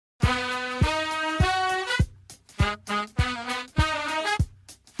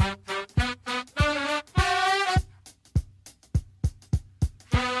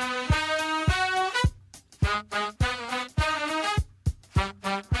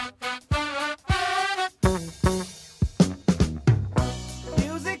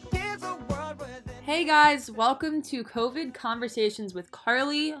guys, welcome to COVID Conversations with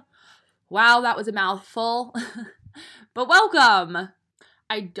Carly. Wow, that was a mouthful, but welcome.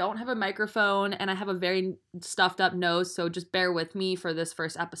 I don't have a microphone and I have a very stuffed up nose, so just bear with me for this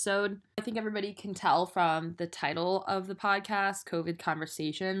first episode. I think everybody can tell from the title of the podcast, COVID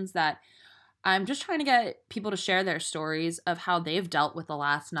Conversations, that I'm just trying to get people to share their stories of how they've dealt with the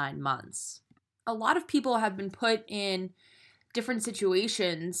last 9 months. A lot of people have been put in different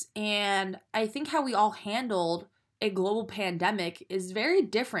situations, and I think how we all handled a global pandemic is very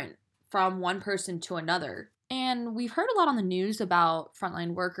different from one person to another. And we've heard a lot on the news about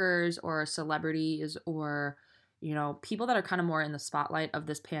frontline workers or celebrities or, people that are kind of more in the spotlight of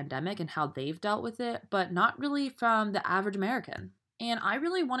this pandemic and how they've dealt with it, but not really from the average American. And I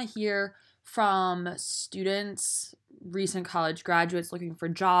really want to hear from students, recent college graduates looking for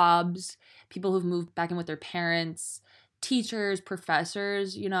jobs, people who've moved back in with their parents, teachers,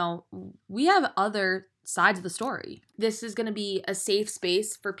 professors. We have other sides of the story. This is going to be a safe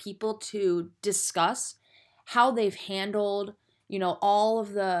space for people to discuss how they've handled, all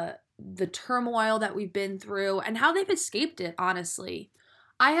of the turmoil that we've been through and how they've escaped it, honestly.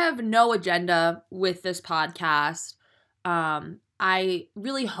 I have no agenda with this podcast. I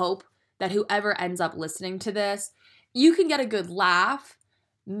really hope that whoever ends up listening to this, you can get a good laugh.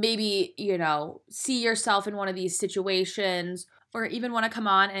 Maybe, see yourself in one of these situations, or even want to come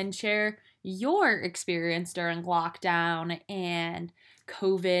on and share your experience during lockdown and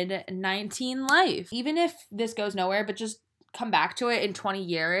COVID-19 life. Even if this goes nowhere, but just come back to it in 20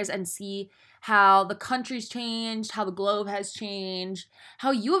 years and see how the country's changed, how the globe has changed, how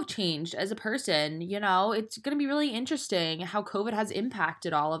you have changed as a person. It's going to be really interesting how COVID has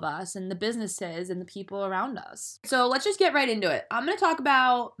impacted all of us and the businesses and the people around us. So let's just get right into it. I'm going to talk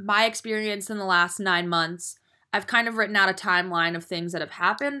about my experience in the last 9 months. I've kind of written out a timeline of things that have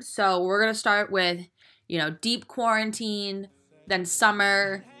happened. So we're going to start with, deep quarantine, then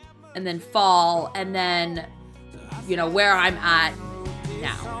summer, and then fall, and then, where I'm at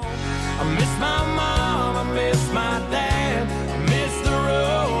now. I miss my mom, I miss my dad, I miss the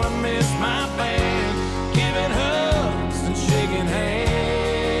road, I miss my band, giving hugs and shaking hands.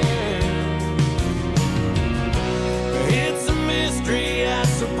 It's a mystery, I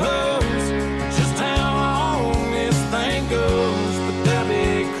suppose, just how long this thing goes, but there'll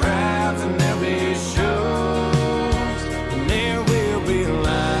be crowds and there'll be shows, and there will be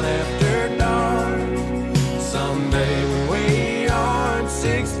light after dawn, someday when we aren't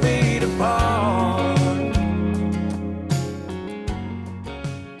 6 feet apart.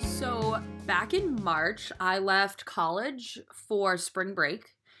 So back in March, I left college for spring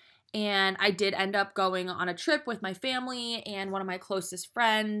break, and I did end up going on a trip with my family and one of my closest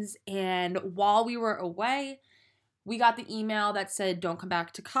friends. And while we were away, we got the email that said, don't come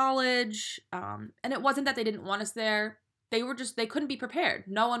back to college. And it wasn't that they didn't want us there. They couldn't be prepared.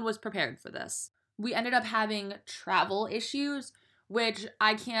 No one was prepared for this. We ended up having travel issues, which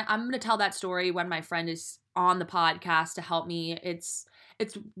I'm going to tell that story when my friend is on the podcast to help me. It's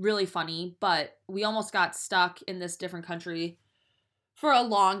really funny, but we almost got stuck in this different country for a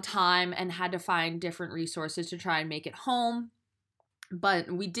long time and had to find different resources to try and make it home.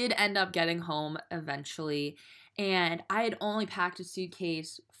 But we did end up getting home eventually, and I had only packed a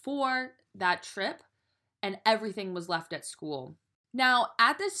suitcase for that trip, and everything was left at school. Now,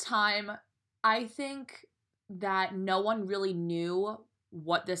 at this time, I think that no one really knew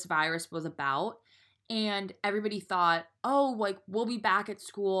what this virus was about, and everybody thought, we'll be back at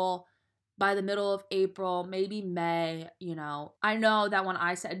school by the middle of April, maybe May. I know that when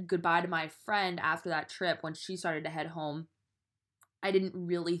I said goodbye to my friend after that trip, when she started to head home, I didn't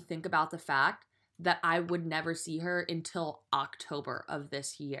really think about the fact that I would never see her until October of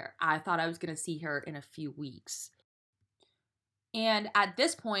this year. I thought I was going to see her in a few weeks. And at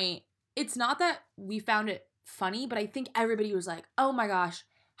this point, it's not that we found it funny, but I think everybody was like, oh my gosh,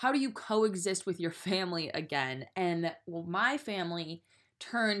 how do you coexist with your family again? And my family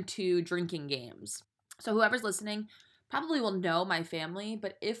turned to drinking games. So whoever's listening probably will know my family,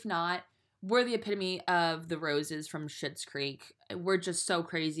 but if not, we're the epitome of the Roses from Schitt's Creek. We're just so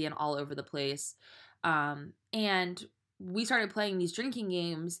crazy and all over the place. And we started playing these drinking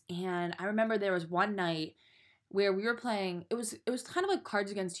games, and I remember there was one night where we were playing, it was kind of like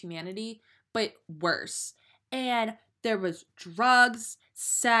Cards Against Humanity, but worse. And there was drugs,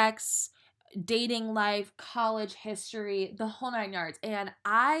 sex, dating life, college history, the whole 9 yards. And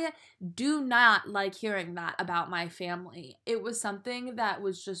I do not like hearing that about my family. It was something that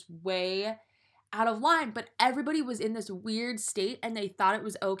was just way out of line, but everybody was in this weird state and they thought it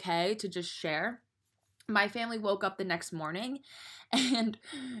was okay to just share. My family woke up the next morning and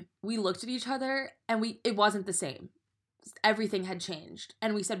we looked at each other and it wasn't the same. Everything had changed.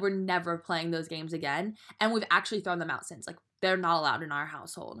 And we said we're never playing those games again. And we've actually thrown them out since. Like, they're not allowed in our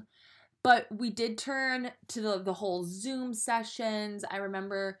household. But we did turn to the whole Zoom sessions. I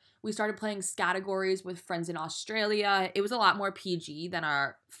remember we started playing categories with friends in Australia. It was a lot more PG than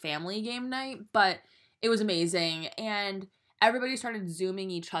our family game night, but it was amazing. And everybody started Zooming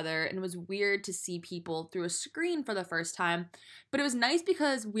each other, and it was weird to see people through a screen for the first time. But it was nice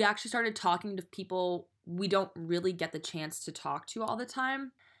because we actually started talking to people we don't really get the chance to talk to all the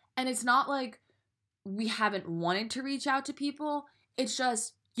time. And it's not like we haven't wanted to reach out to people. It's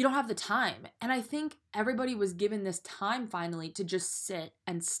just you don't have the time. And I think everybody was given this time finally to just sit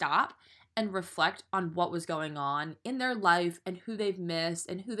and stop and reflect on what was going on in their life and who they've missed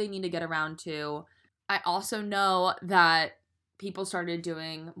and who they need to get around to. I also know that people started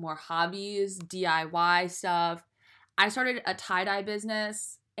doing more hobbies, DIY stuff. I started a tie-dye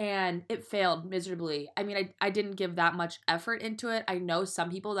business and it failed miserably. I mean, I didn't give that much effort into it. I know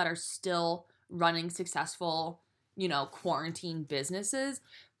some people that are still running successful, quarantine businesses.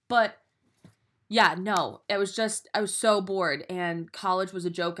 But yeah, no, I was so bored, and college was a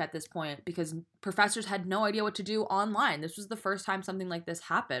joke at this point because professors had no idea what to do online. This was the first time something like this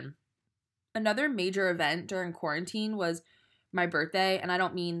happened. Another major event during quarantine was my birthday, and I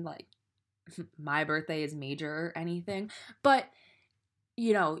don't mean like my birthday is major or anything, but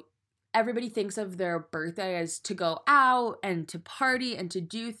everybody thinks of their birthday as to go out and to party and to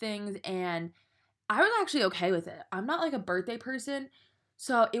do things, and I was actually okay with it. I'm not like a birthday person,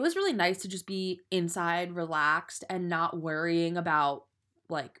 so it was really nice to just be inside, relaxed, and not worrying about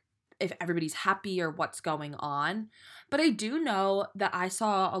like if everybody's happy or what's going on. But I do know that I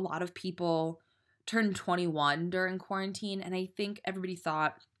saw a lot of people turn 21 during quarantine, and I think everybody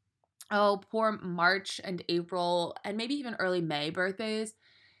thought, oh, poor March and April and maybe even early May birthdays,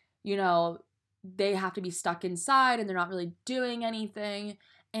 they have to be stuck inside and they're not really doing anything.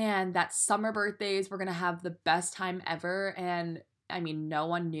 And that summer birthdays were going to have the best time ever. And I mean, no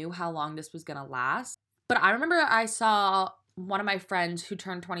one knew how long this was going to last. But I remember I saw one of my friends who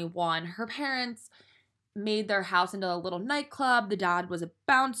turned 21. Her parents made their house into a little nightclub. The dad was a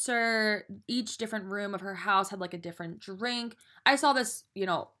bouncer. Each different room of her house had like a different drink. I saw this,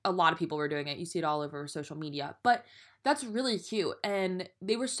 a lot of people were doing it. You see it all over social media. But that's really cute. And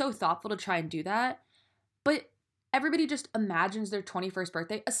they were so thoughtful to try and do that. But everybody just imagines their 21st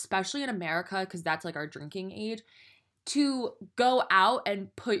birthday, especially in America, because that's like our drinking age, to go out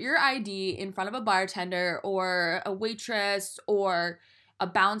and put your ID in front of a bartender or a waitress or a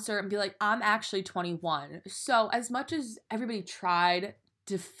bouncer and be like, I'm actually 21. So as much as everybody tried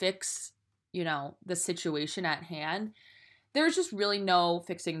to fix, the situation at hand, there was just really no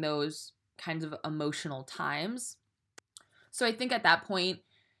fixing those kinds of emotional times. So I think at that point,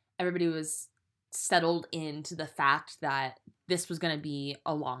 everybody was settled into the fact that this was going to be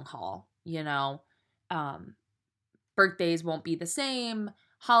a long haul, birthdays won't be the same,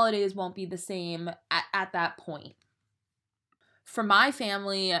 holidays won't be the same at that point. For my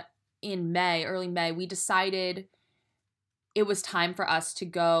family in early May, we decided it was time for us to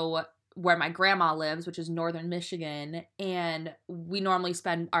go where my grandma lives, which is northern Michigan, and we normally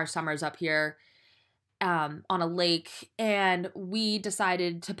spend our summers up here on a lake, and we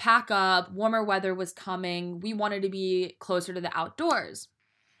decided to pack up. Warmer weather was coming. We wanted to be closer to the outdoors.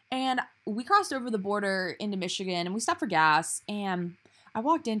 And we crossed over the border into Michigan, and we stopped for gas, and I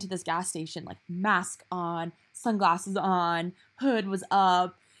walked into this gas station, like mask on, sunglasses on, hood was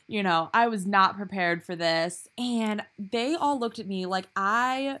up. I was not prepared for this, and they all looked at me like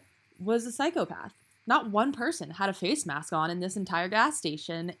I was a psychopath. Not one person had a face mask on in this entire gas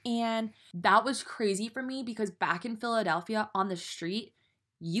station. And that was crazy for me because back in Philadelphia on the street,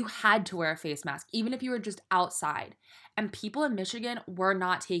 you had to wear a face mask, even if you were just outside. And people in Michigan were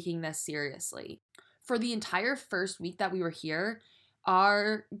not taking this seriously. For the entire first week that we were here,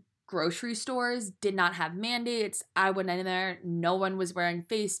 our grocery stores did not have mandates. I went in there, no one was wearing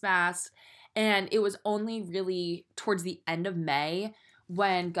face masks. And it was only really towards the end of May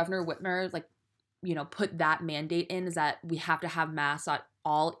when Governor Whitmer, put that mandate in, is that we have to have masks at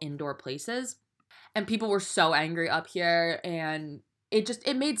all indoor places. And people were so angry up here, and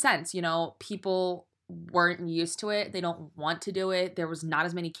it made sense. People weren't used to it. They don't want to do it. There was not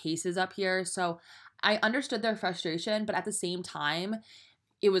as many cases up here. So I understood their frustration, but at the same time,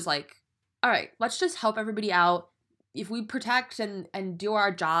 it was like, all right, let's just help everybody out. If we protect and do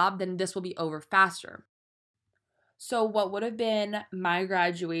our job, then this will be over faster. So what would have been my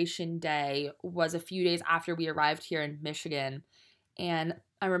graduation day was a few days after we arrived here in Michigan. And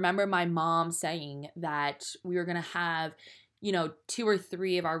I remember my mom saying that we were going to have, 2 or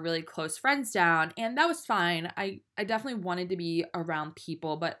 3 of our really close friends down, and that was fine. I definitely wanted to be around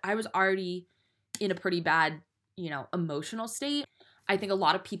people, but I was already in a pretty bad, emotional state. I think a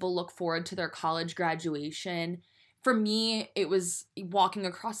lot of people look forward to their college graduation. For me, it was walking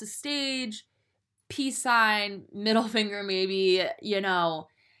across the stage, peace sign, middle finger maybe,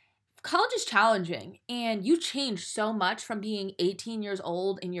 College is challenging, and you change so much from being 18 years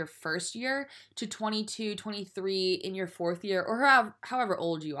old in your first year to 22, 23 in your fourth year, or however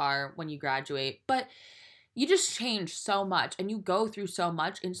old you are when you graduate. But you just change so much, and you go through so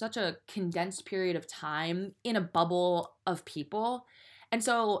much in such a condensed period of time in a bubble of people. And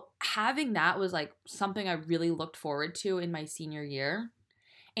so having that was like something I really looked forward to in my senior year.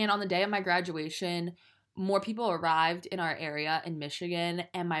 And on the day of my graduation, more people arrived in our area in Michigan,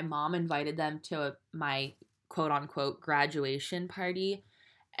 and my mom invited them to my quote-unquote graduation party.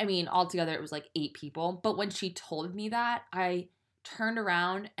 I mean, altogether it was like 8 people. But when she told me that, I turned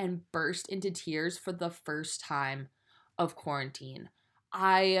around and burst into tears for the first time of quarantine.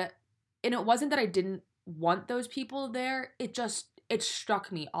 And it wasn't that I didn't want those people there. It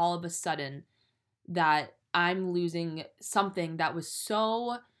struck me all of a sudden that I'm losing something that was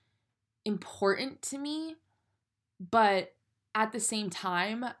so important to me, but at the same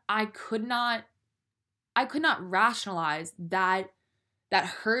time, I could not rationalize that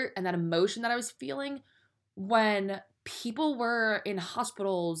hurt and that emotion that I was feeling when people were in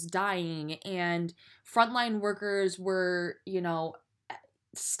hospitals dying and frontline workers were,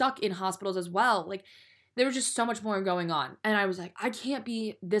 stuck in hospitals as well. Like, there was just so much more going on. And I was like, I can't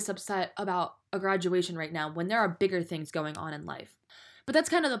be this upset about a graduation right now when there are bigger things going on in life. But that's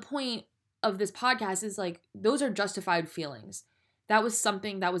kind of the point of this podcast, is like, those are justified feelings. That was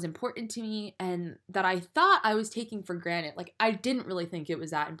something that was important to me and that I thought I was taking for granted. Like, I didn't really think it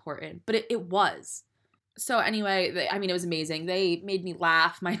was that important, but it was. So anyway, it was amazing. They made me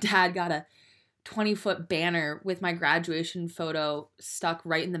laugh. My dad got a 20-foot banner with my graduation photo stuck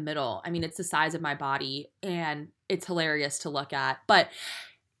right in the middle. I mean, it's the size of my body, and it's hilarious to look at. But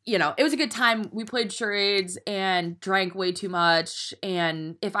it was a good time. We played charades and drank way too much.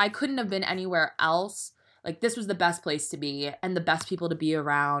 And if I couldn't have been anywhere else, like, this was the best place to be and the best people to be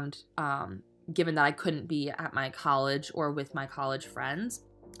around, given that I couldn't be at my college or with my college friends.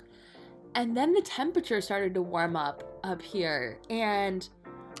 And then the temperature started to warm up here, and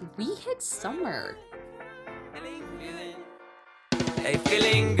we hit summer. Hey,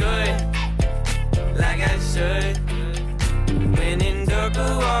 feeling good, like I should. When in dark,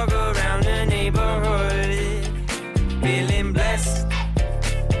 I walk around the neighborhood. Feeling blessed,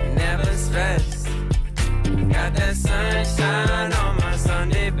 never stressed. Got that sunshine on my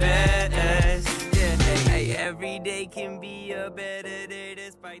Sunday best. Yeah, hey, every day can be a better day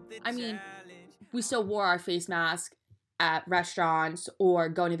despite the challenge. We still wore our face mask at restaurants or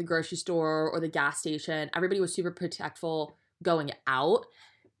going to the grocery store or the gas station. Everybody was super protectful going out,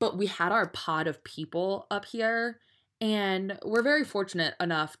 but we had our pod of people up here, and we're very fortunate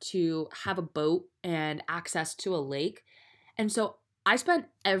enough to have a boat and access to a lake. And so I spent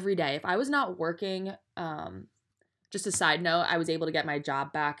every day, if I was not working, just a side note, I was able to get my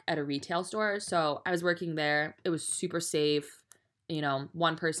job back at a retail store. So I was working there. It was super safe.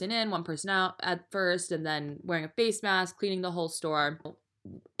 One person in, one person out at first, and then wearing a face mask, cleaning the whole store.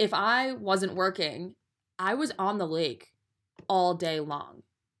 If I wasn't working, I was on the lake all day long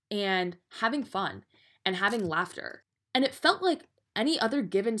and having fun and having laughter. And it felt like any other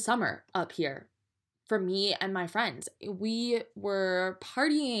given summer up here for me and my friends. We were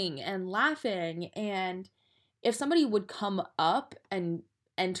partying and laughing, and if somebody would come up and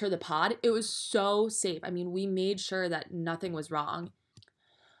enter the pod, it was so safe. I mean, we made sure that nothing was wrong.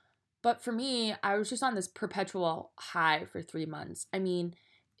 But for me, I was just on this perpetual high for 3 months. I mean,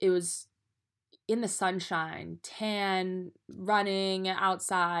 it was in the sunshine, tan, running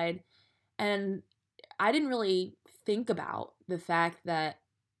outside, and I didn't really think about the fact that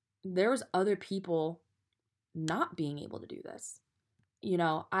there was other people not being able to do this.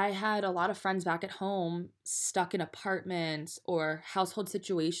 I had a lot of friends back at home stuck in apartments or household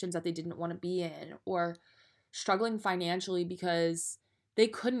situations that they didn't want to be in, or struggling financially because they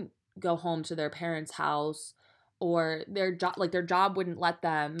couldn't go home to their parents' house, or their job wouldn't let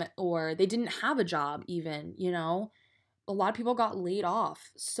them, or they didn't have a job even, A lot of people got laid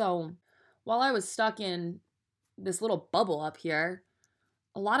off. So while I was stuck in this little bubble up here,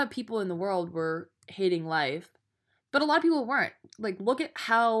 a lot of people in the world were hating life. But a lot of people weren't. Like, look at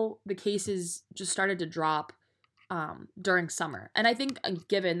how the cases just started to drop during summer. And I think,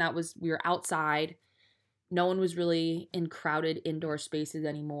 given that we were outside, No one was really in crowded indoor spaces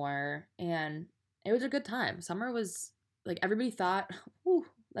anymore, and it was a good time. Summer was like everybody thought, "Ooh,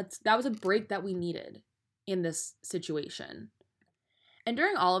 that was a break that we needed in this situation." And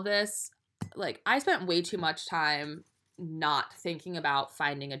during all of this, like I spent way too much time not thinking about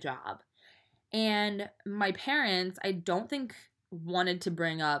finding a job. And my parents, I don't think wanted to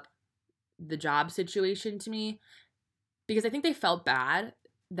bring up the job situation to me because I think they felt bad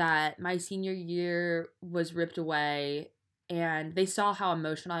that my senior year was ripped away and they saw how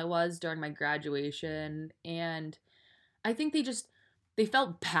emotional I was during my graduation, and I think they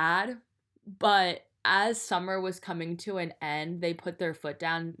felt bad, but as summer was coming to an end, they put their foot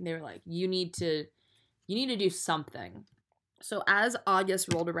down and they were like, you need to do something. So as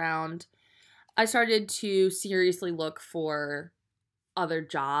August rolled around, I started to seriously look for other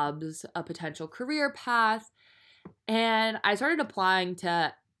jobs, a potential career path, and I started applying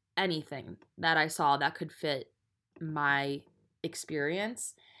to anything that I saw that could fit my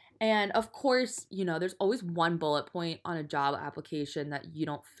experience. And of course, there's always one bullet point on a job application that you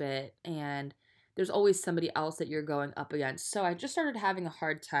don't fit, and there's always somebody else that you're going up against. So I just started having a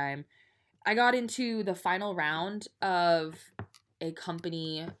hard time. I got into the final round of a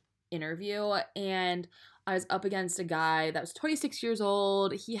company interview, and I was up against a guy that was 26 years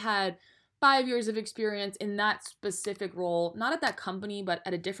old. He had 5 years of experience in that specific role, not at that company, but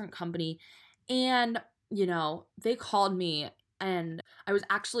at a different company. And, they called me, and I was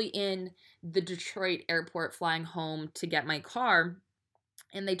actually in the Detroit airport flying home to get my car.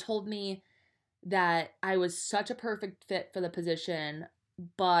 And they told me that I was such a perfect fit for the position,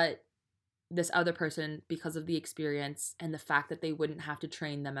 but this other person, because of the experience and the fact that they wouldn't have to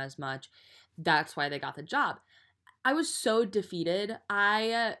train them as much, that's why they got the job. I was so defeated.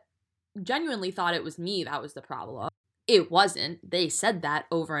 I genuinely thought it was me that was the problem. It wasn't. They said that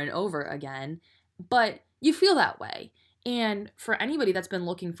over and over again, but you feel that way. And for anybody that's been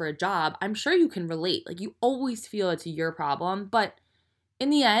looking for a job, I'm sure you can relate. Like, you always feel it's your problem, but in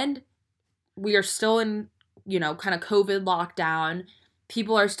the end, we are still in, kind of COVID lockdown.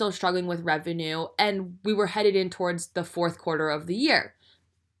 People are still struggling with revenue, and we were headed in towards the fourth quarter of the year.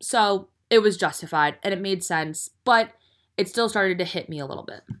 So it was justified and it made sense, but it still started to hit me a little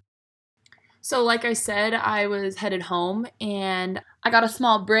bit. So like I said, I was headed home and I got a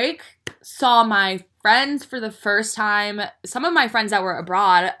small break, saw my friends for the first time. Some of my friends that were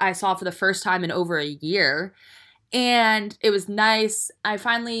abroad, I saw for the first time in over a year. And it was nice. I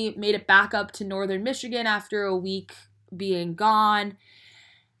finally made it back up to northern Michigan after a week being gone.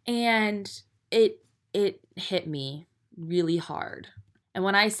 And it hit me really hard. And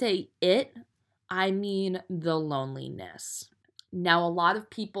when I say it, I mean the loneliness. Now, a lot of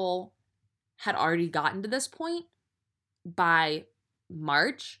people had already gotten to this point by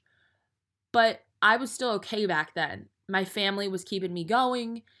March, but I was still okay back then. My family was keeping me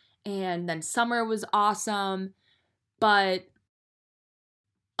going, and then summer was awesome. But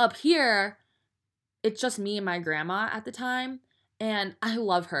up here, it's just me and my grandma at the time, and I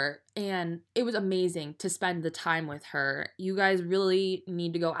love her, and it was amazing to spend the time with her. You guys really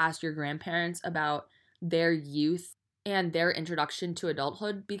need to go ask your grandparents about their youth and their introduction to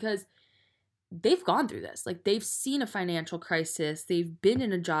adulthood, because they've gone through this. Like, they've seen a financial crisis, they've been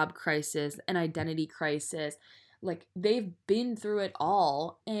in a job crisis, an identity crisis. Like, they've been through it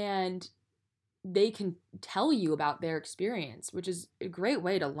all, and they can tell you about their experience, which is a great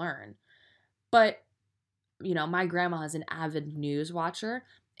way to learn. But, my grandma is an avid news watcher,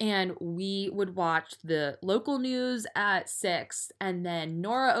 and we would watch the local news at 6, and then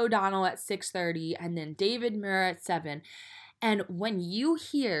Nora O'Donnell at 6:30, and then David Muir at 7. And when you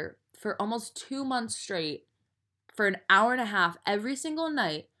hear for almost 2 months straight, for an hour and a half every single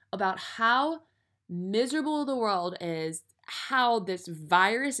night, about how miserable the world is, how this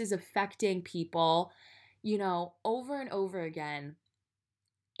virus is affecting people, over and over again,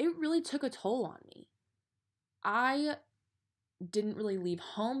 it really took a toll on me. I didn't really leave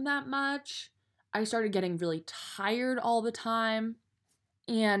home that much. I started getting really tired all the time.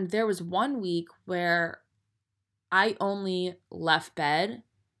 And there was one week where I only left bed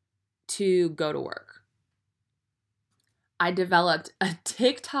to go to work. I developed a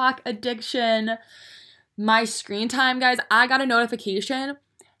TikTok addiction. My screen time, guys, I got a notification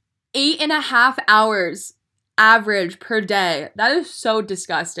 8.5 hours average per day. That is so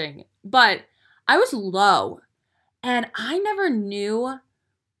disgusting. But I was low, and I never knew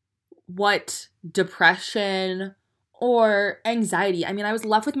what depression or anxiety. I mean, I was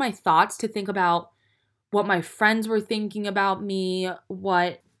left with my thoughts to think about what my friends were thinking about me,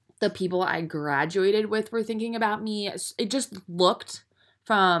 what the people I graduated with were thinking about me. It just looked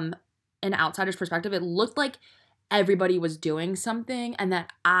from an outsider's perspective, it looked like everybody was doing something and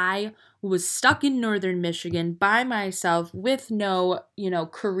that I was stuck in northern Michigan by myself with no,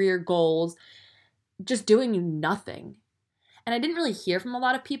 career goals, just doing nothing. And I didn't really hear from a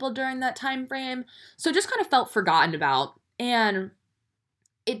lot of people during that time frame, so it just kind of felt forgotten about. And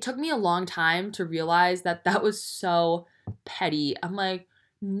it took me a long time to realize that that was so petty. I'm like,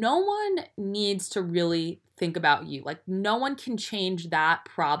 no one needs to really think about you. Like, no one can change that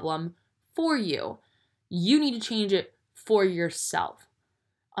problem for you. You need to change it for yourself.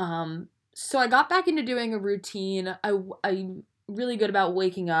 So I got back into doing a routine. I'm really good about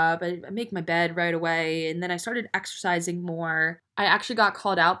waking up. I make my bed right away. And then I started exercising more. I actually got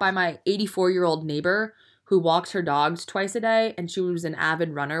called out by my 84-year-old neighbor who walks her dogs twice a day. And she was an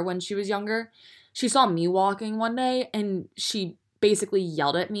avid runner when she was younger. She saw me walking one day and she basically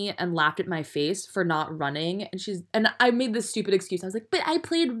yelled at me and laughed at my face for not running. And I made this stupid excuse. I was like, but I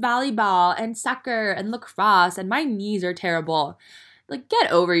played volleyball and soccer and lacrosse and my knees are terrible. Like,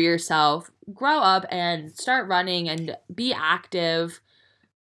 get over yourself, grow up and start running and be active.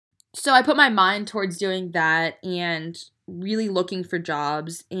 So I put my mind towards doing that and really looking for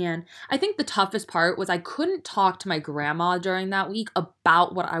jobs. And I think the toughest part was I couldn't talk to my grandma during that week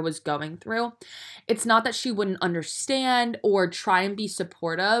about what I was going through. It's not that she wouldn't understand or try and be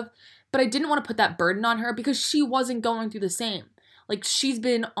supportive, but I didn't want to put that burden on her because she wasn't going through the same. Like, she's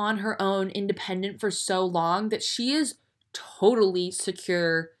been on her own, independent for so long that she is totally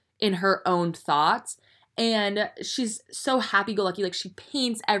secure in her own thoughts. And she's so happy-go-lucky. Like, she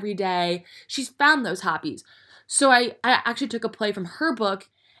paints every day. She's found those hobbies. So I actually took a play from her book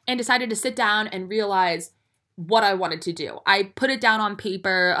and decided to sit down and realize what I wanted to do. I put it down on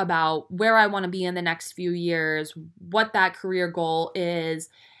paper about where I want to be in the next few years, what that career goal is,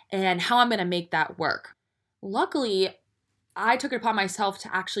 and how I'm going to make that work. Luckily, I took it upon myself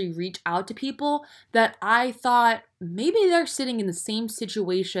to actually reach out to people that I thought maybe they're sitting in the same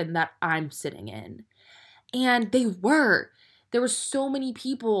situation that I'm sitting in. And they were. There were so many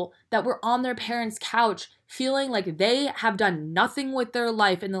people that were on their parents' couch feeling like they have done nothing with their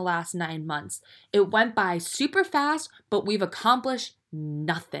life in the last 9 months. It went by super fast, but we've accomplished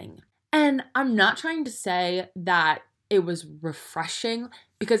nothing. And I'm not trying to say that it was refreshing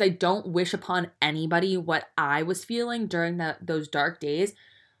because I don't wish upon anybody what I was feeling during those dark days.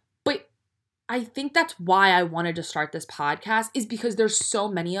 But I think that's why I wanted to start this podcast, is because there's so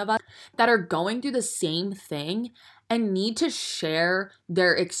many of us that are going through the same thing and need to share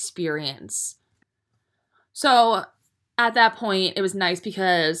their experience. So at that point, it was nice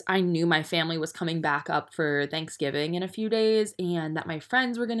because I knew my family was coming back up for Thanksgiving in a few days and that my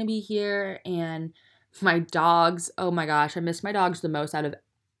friends were going to be here, and my dogs. Oh my gosh, I miss my dogs the most out of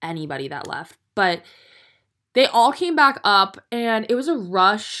anybody that left. But they all came back up and it was a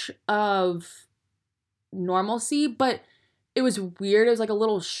rush of normalcy, but it was weird. It was like a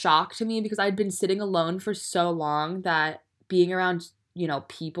little shock to me because I'd been sitting alone for so long that being around,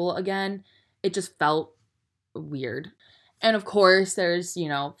 people again, it just felt weird. And of course, there's,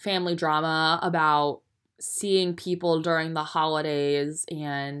 family drama about seeing people during the holidays.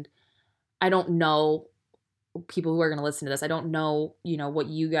 And I don't know, people who are going to listen to this, I don't know, what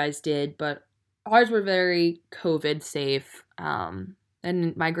you guys did, but ours were very COVID safe.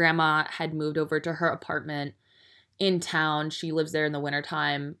 And my grandma had moved over to her apartment in town. She lives there in the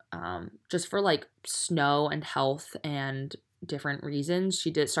wintertime, just for like snow and health and different reasons.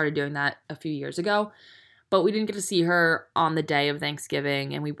 She started doing that a few years ago, but we didn't get to see her on the day of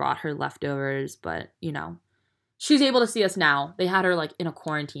Thanksgiving, and we brought her leftovers, but she's able to see us now. They had her like in a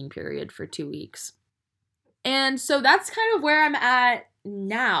quarantine period for 2 weeks. And so that's kind of where I'm at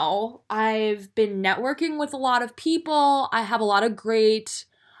now. I've been networking with a lot of people. I have a lot of great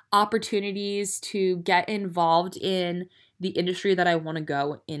opportunities to get involved in the industry that I want to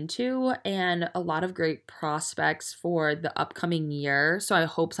go into, and a lot of great prospects for the upcoming year. So I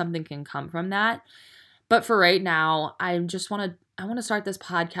hope something can come from that. But for right now, I want to start this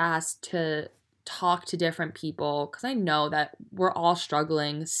podcast to talk to different people because I know that we're all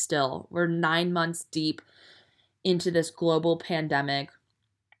struggling still. We're 9 months deep into this global pandemic.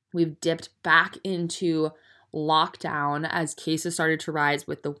 We've dipped back into lockdown as cases started to rise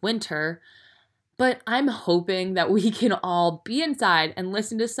with the winter. But I'm hoping that we can all be inside and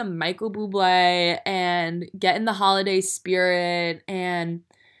listen to some Michael Bublé and get in the holiday spirit and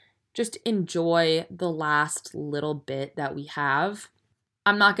just enjoy the last little bit that we have.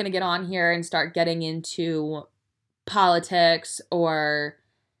 I'm not going to get on here and start getting into politics or,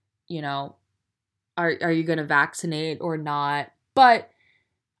 are you going to vaccinate or not? But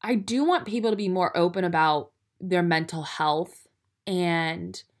I do want people to be more open about their mental health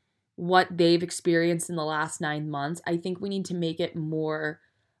and what they've experienced in the last 9 months, I think we need to make it more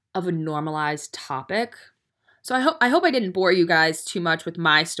of a normalized topic. So I hope I didn't bore you guys too much with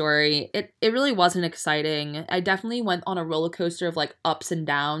my story. It really wasn't exciting. I definitely went on a roller coaster of like ups and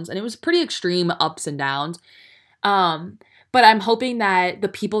downs, and it was pretty extreme ups and downs. But I'm hoping that the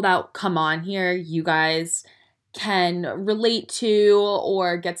people that come on here, you guys can relate to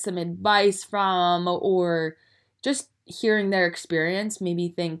or get some advice from, or just hearing their experience, maybe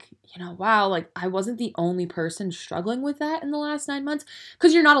think, wow, like I wasn't the only person struggling with that in the last 9 months,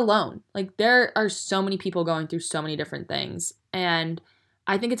 because you're not alone. Like there are so many people going through so many different things. And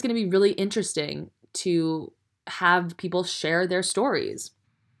I think it's going to be really interesting to have people share their stories.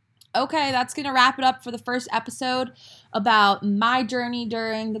 Okay, that's going to wrap it up for the first episode about my journey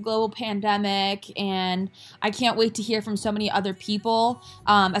during the global pandemic, and I can't wait to hear from so many other people.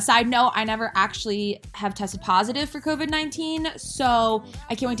 A side note, I never actually have tested positive for COVID-19, so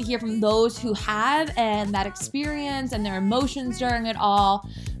I can't wait to hear from those who have and that experience and their emotions during it all.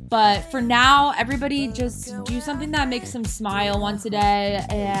 But for now, everybody just do something that makes them smile once a day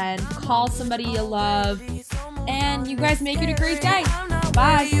and call somebody you love, and you guys make it a great day.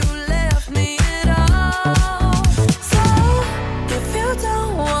 Bye.